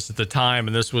about this at the time,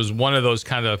 and this was one of those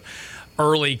kind of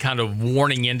early kind of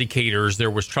warning indicators there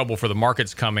was trouble for the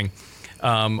markets coming.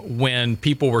 When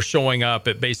people were showing up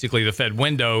at basically the Fed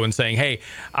window and saying, hey,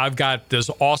 I've got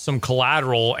this awesome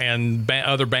collateral, and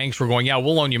other banks were going, yeah,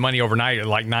 we'll loan you money overnight at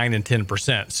like 9 and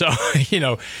 10%. So,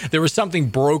 there was something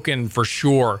broken for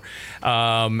sure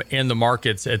in the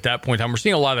markets at that point in time. We're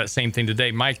seeing a lot of that same thing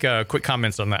today. Mike, quick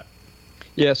comments on that.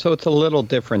 Yeah, so it's a little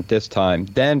different this time.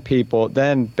 Then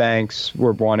banks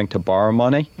were wanting to borrow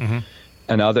money,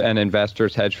 and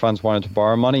investors, hedge funds wanted to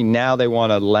borrow money. Now they want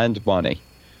to lend money.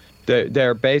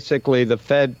 They're basically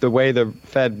the way the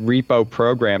Fed repo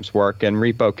programs work, and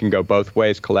repo can go both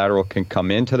ways. Collateral can come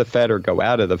into the Fed or go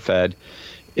out of the Fed,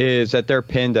 is that they're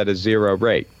pinned at a zero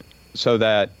rate, so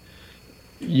that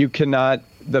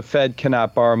the Fed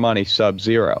cannot borrow money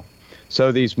sub-zero.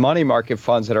 So these money market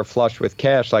funds that are flush with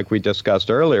cash, like we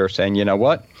discussed earlier, saying, you know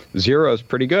what, zero is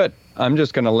pretty good. I'm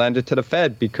just going to lend it to the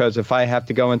Fed because if I have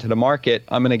to go into the market,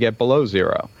 I'm going to get below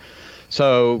zero.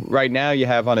 So right now you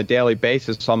have on a daily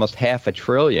basis almost $500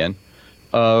 billion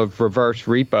of reverse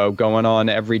repo going on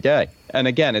every day. And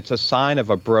again, it's a sign of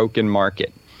a broken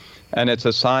market. And it's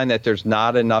a sign that there's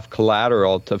not enough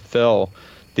collateral to fill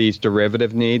these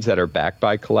derivative needs that are backed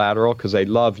by collateral because they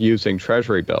love using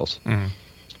treasury bills. Mm-hmm.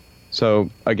 So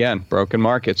again, broken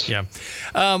markets. Yeah.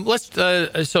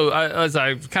 As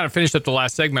I kind of finished up the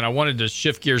last segment, I wanted to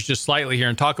shift gears just slightly here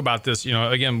and talk about this.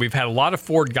 Again, we've had a lot of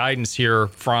forward guidance here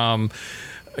from,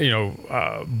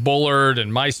 Bullard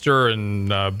and Meister and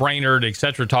Brainerd, et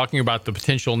cetera, talking about the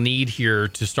potential need here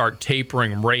to start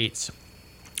tapering rates.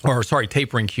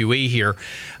 Tapering QE here,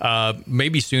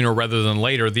 maybe sooner rather than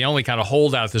later. The only kind of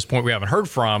holdout at this point we haven't heard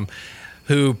from,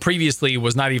 who previously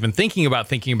was not even thinking about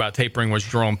tapering, was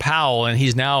Jerome Powell, and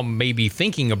he's now maybe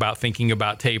thinking about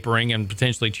tapering, and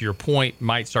potentially, to your point,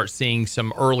 might start seeing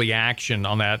some early action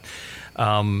on that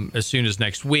as soon as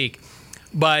next week.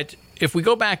 But if we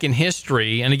go back in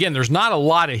history, and again, there's not a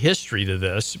lot of history to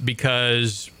this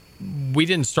because we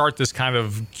didn't start this kind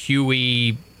of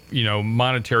QE,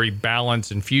 monetary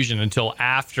balance infusion until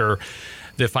after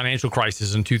the financial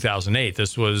crisis in 2008.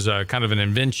 This was kind of an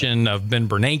invention of Ben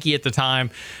Bernanke at the time.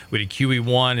 We did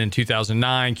QE1 in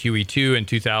 2009, QE2 in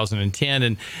 2010,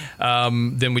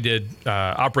 and then we did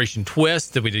Operation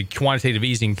Twist, that we did quantitative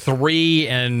easing 3,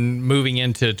 and moving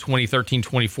into 2013,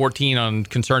 2014 on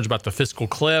concerns about the fiscal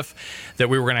cliff that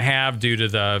we were going to have due to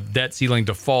the debt ceiling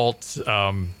default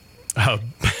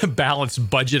balanced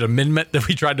budget amendment that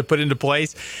we tried to put into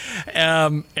place.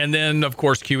 And then, of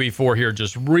course, QE4 here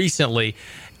just recently.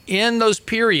 In those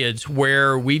periods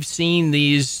where we've seen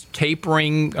these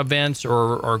tapering events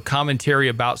or commentary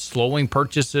about slowing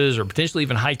purchases or potentially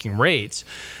even hiking rates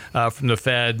from the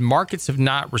Fed, markets have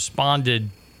not responded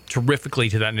terrifically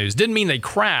to that news. Didn't mean they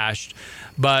crashed,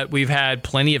 but we've had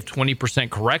plenty of 20%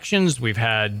 corrections. We've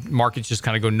had markets just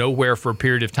kind of go nowhere for a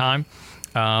period of time.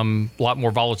 A lot more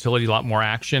volatility, a lot more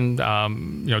action,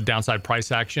 downside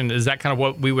price action. Is that kind of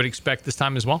what we would expect this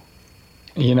time as well?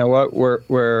 You know what?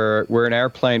 We're an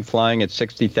airplane flying at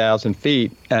 60,000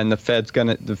 feet, and the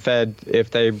Fed,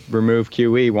 if they remove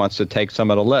QE, wants to take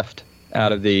some of the lift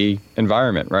out of the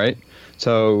environment, right?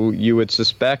 So you would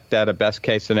suspect that a best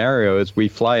case scenario is we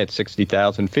fly at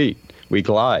 60,000 feet, we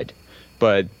glide,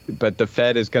 but the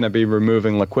Fed is going to be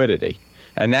removing liquidity,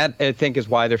 and that I think is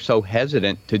why they're so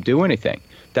hesitant to do anything.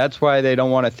 That's why they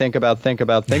don't want to think about thinking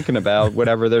about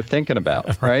whatever they're thinking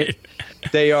about, right?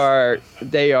 They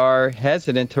are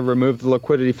hesitant to remove the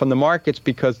liquidity from the markets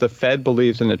because the Fed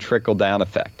believes in a trickle-down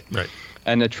effect. Right.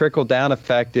 And the trickle-down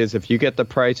effect is if you get the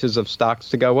prices of stocks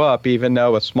to go up, even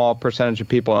though a small percentage of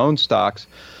people own stocks,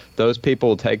 those people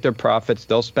will take their profits,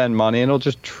 they'll spend money, and it'll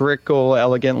just trickle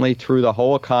elegantly through the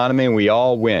whole economy, and we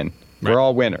all win. Right. We're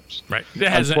all winners. Right. It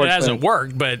hasn't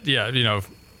worked, but yeah, you know.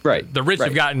 Right. The rich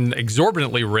have gotten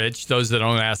exorbitantly rich, those that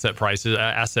own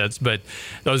assets, but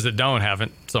those that don't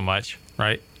haven't so much,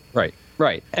 right?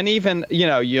 Right. And even,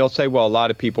 you'll say, well, a lot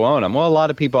of people own them. Well, a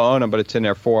lot of people own them, but it's in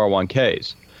their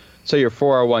 401ks. So your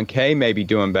 401k may be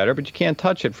doing better, but you can't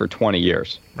touch it for 20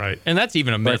 years. Right. And that's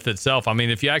even a myth itself. I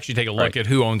mean, if you actually take a look at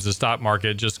who owns the stock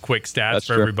market, just quick stats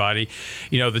for everybody,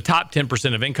 the top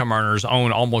 10% of income earners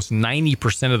own almost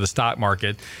 90% of the stock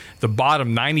market. The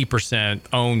bottom 90%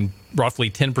 own roughly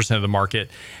 10% of the market.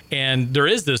 And there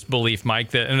is this belief,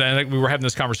 Mike, that, and I think we were having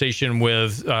this conversation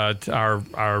with our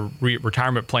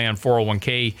retirement plan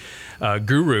 401k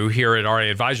guru here at RA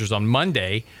Advisors on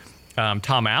Monday,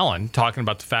 Tom Allen, talking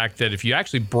about the fact that if you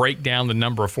actually break down the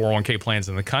number of 401k plans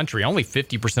in the country, only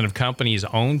 50% of companies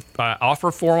offer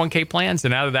 401k plans.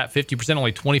 And out of that 50%,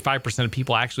 only 25% of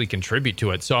people actually contribute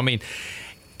to it. So, I mean,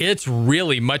 it's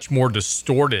really much more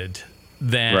distorted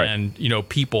than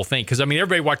people think. Because, I mean,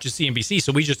 everybody watches CNBC,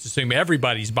 so we just assume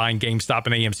everybody's buying GameStop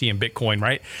and AMC and Bitcoin,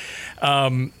 right?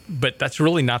 But that's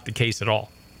really not the case at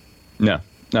all. No,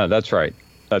 that's right.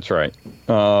 That's right.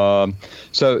 So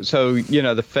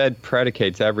the Fed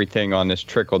predicates everything on this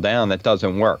trickle down that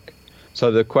doesn't work.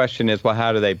 So the question is, well,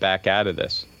 how do they back out of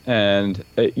this? And,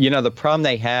 the problem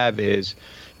they have is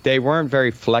they weren't very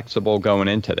flexible going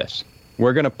into this.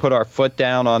 We're going to put our foot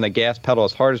down on the gas pedal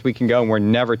as hard as we can go, and we're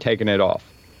never taking it off.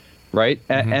 Right.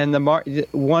 Mm-hmm. And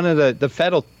the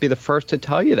Fed will be the first to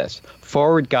tell you this.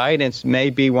 Forward guidance may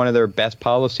be one of their best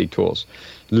policy tools.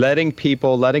 Letting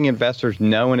investors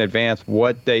know in advance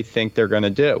what they think they're going to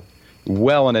do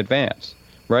well in advance.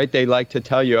 Right. They like to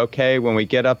tell you, OK, when we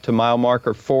get up to mile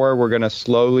marker 4, we're going to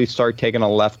slowly start taking a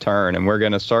left turn and we're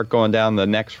going to start going down the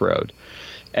next road.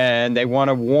 And they want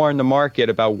to warn the market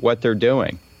about what they're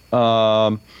doing.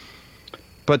 But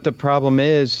the problem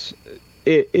is,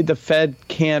 the Fed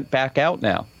can't back out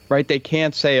now, right? They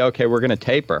can't say, okay, we're going to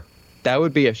taper. That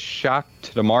would be a shock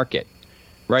to the market,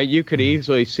 right? You could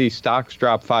easily see stocks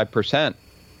drop 5%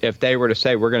 if they were to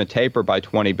say we're going to taper by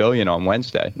 $20 billion on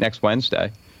next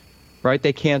Wednesday, right?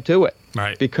 They can't do it,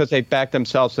 right? Because they back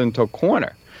themselves into a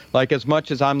corner. Like, as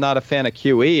much as I'm not a fan of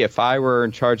QE, if I were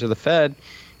in charge of the Fed,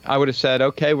 I would have said,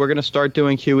 okay, we're going to start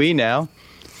doing QE now.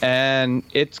 And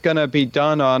it's going to be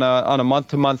done on a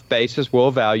month-to-month basis. We'll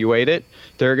evaluate it.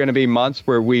 There are going to be months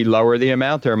where we lower the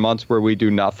amount. There are months where we do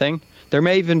nothing. There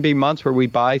may even be months where we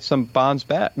buy some bonds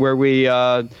back, where we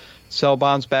sell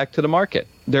bonds back to the market.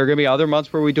 There are going to be other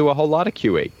months where we do a whole lot of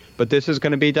QE. But this is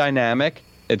going to be dynamic.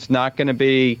 It's not going to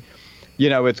be, it's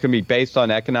going to be based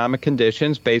on economic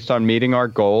conditions, based on meeting our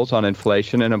goals on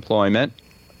inflation and employment.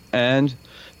 And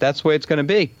that's the way it's going to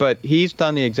be. But he's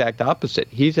done the exact opposite.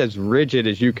 He's as rigid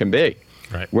as you can be.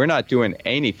 Right. We're not doing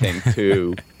anything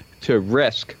to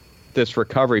risk this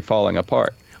recovery falling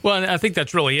apart. Well, and I think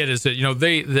that's really it, is that,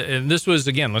 and this was,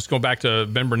 again, let's go back to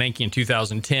Ben Bernanke in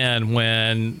 2010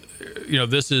 when,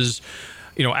 this is,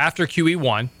 after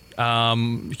QE1.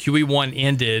 QE1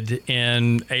 ended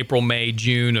in April, May,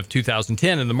 June of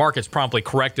 2010, and the markets promptly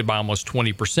corrected by almost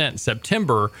 20% in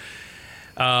September.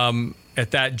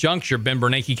 At that juncture, Ben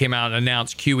Bernanke came out and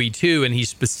announced QE2, and he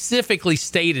specifically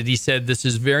stated, he said, this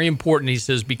is very important. He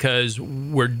says, because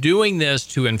we're doing this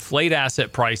to inflate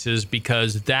asset prices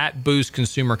because that boosts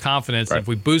consumer confidence. Right. If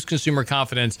we boost consumer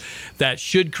confidence, that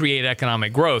should create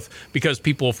economic growth because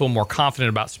people will feel more confident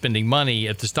about spending money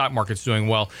if the stock market's doing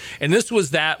well. And this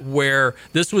was that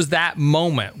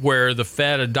moment where the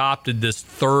Fed adopted this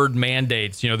third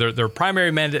mandate. Their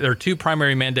primary mandate, their two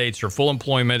primary mandates are full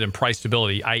employment and price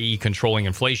stability, i.e. controlling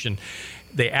inflation.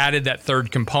 They added that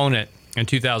third component in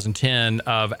 2010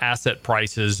 of asset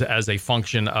prices as a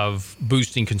function of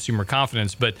boosting consumer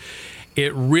confidence, but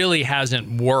it really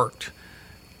hasn't worked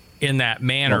in that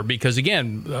manner because,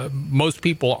 again, most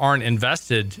people aren't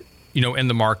invested, in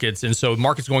the markets, and so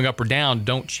markets going up or down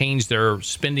don't change their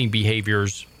spending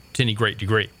behaviors to any great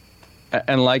degree.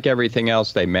 And like everything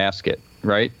else, they mask it,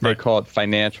 right? They call it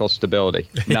financial stability,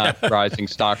 not rising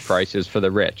stock prices for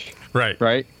the rich.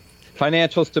 Right?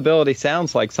 Financial stability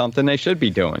sounds like something they should be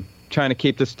doing, trying to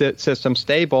keep the system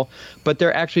stable, but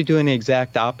they're actually doing the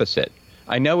exact opposite.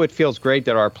 I know it feels great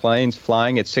that our plane's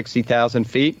flying at 60,000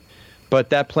 feet, but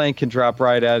that plane can drop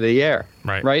right out of the air,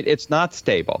 right? It's not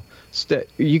stable.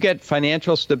 You get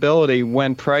financial stability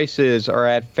when prices are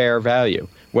at fair value,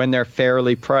 when they're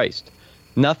fairly priced.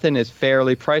 Nothing is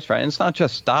fairly priced right. And it's not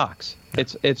just stocks.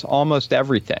 It's almost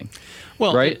everything.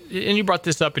 Well, right? And you brought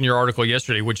this up in your article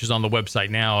yesterday, which is on the website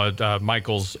now.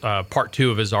 Michael's part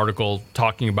 2 of his article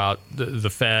talking about the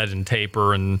Fed and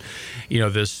taper, and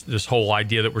this whole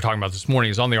idea that we're talking about this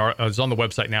morning is on the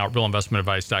website now at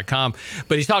realinvestmentadvice.com.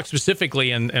 But he talks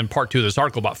specifically in part 2 of this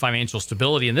article about financial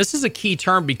stability, and this is a key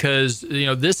term because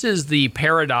this is the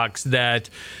paradox that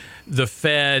the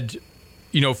Fed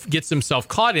gets himself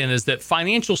caught in, is that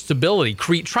financial stability,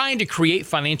 trying to create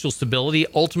financial stability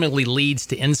ultimately leads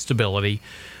to instability,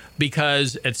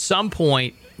 because at some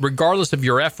point, regardless of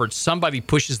your efforts, somebody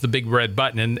pushes the big red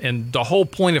button. And the whole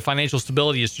point of financial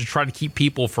stability is to try to keep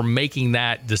people from making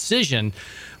that decision.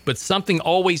 But something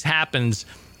always happens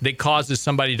that causes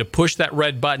somebody to push that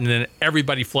red button, and then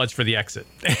everybody floods for the exit.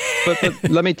 but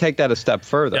let me take that a step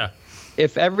further. Yeah.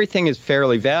 If everything is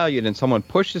fairly valued and someone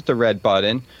pushes the red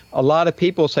button, a lot of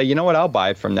people say, you know what, I'll buy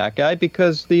it from that guy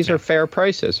because these are fair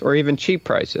prices or even cheap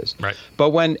prices. Right. But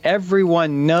when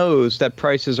everyone knows that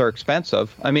prices are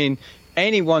expensive, I mean,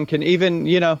 anyone can, even,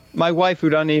 my wife, who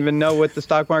doesn't even know what the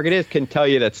stock market is, can tell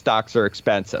you that stocks are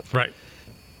expensive. Right.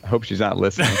 I hope she's not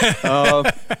listening.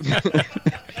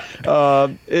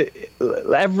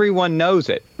 Everyone knows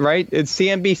it, right?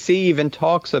 CNBC even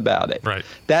talks about it. Right.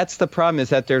 That's the problem, is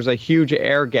that there's a huge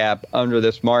air gap under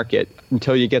this market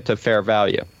until you get to fair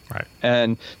value. Right.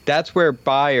 And that's where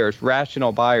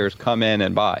rational buyers come in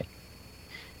and buy.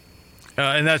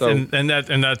 And that's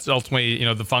ultimately,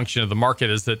 the function of the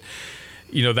market, is that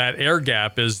that air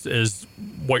gap is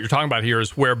what you're talking about here,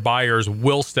 is where buyers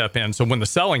will step in. So when the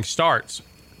selling starts,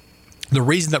 the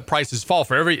reason that prices fall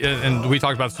and we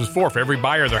talked about this before, for every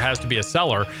buyer there has to be a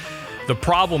seller. The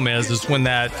problem is when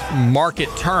that market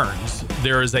turns,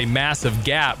 there is a massive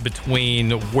gap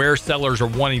between where sellers are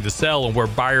wanting to sell and where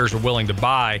buyers are willing to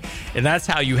buy. And that's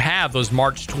how you have those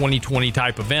March 2020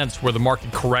 type events where the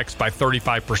market corrects by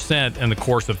 35% in the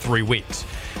course of 3 weeks.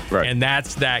 Right. And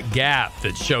that's that gap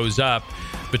that shows up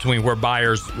between where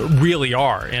buyers really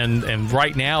are. And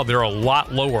right now, they're a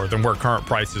lot lower than where current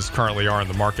prices currently are in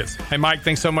the markets. Hey, Mike,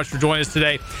 thanks so much for joining us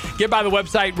today. Get by the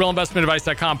website,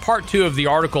 realinvestmentadvice.com. Part 2 of the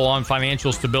article on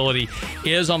financial stability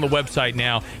is on the website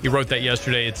now. He wrote that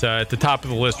yesterday. It's at the top of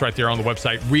the list right there on the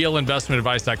website,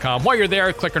 realinvestmentadvice.com. While you're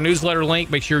there, click our newsletter link.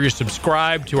 Make sure you're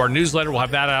subscribed to our newsletter. We'll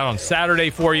have that out on Saturday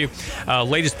for you.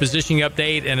 Latest positioning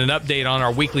update and an update on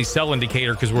our weekly sell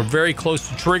indicator, because we're very close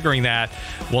to triggering that.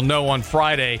 We'll know on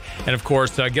Friday. And of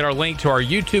course, get our link to our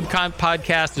YouTube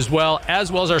podcast as well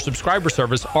as our subscriber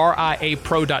service,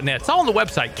 riapro.net. It's all on the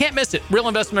website. Can't miss it.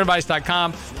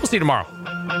 realinvestmentadvice.com. We'll see you tomorrow.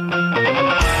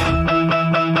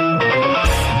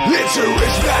 It's a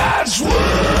rich man's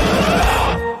world.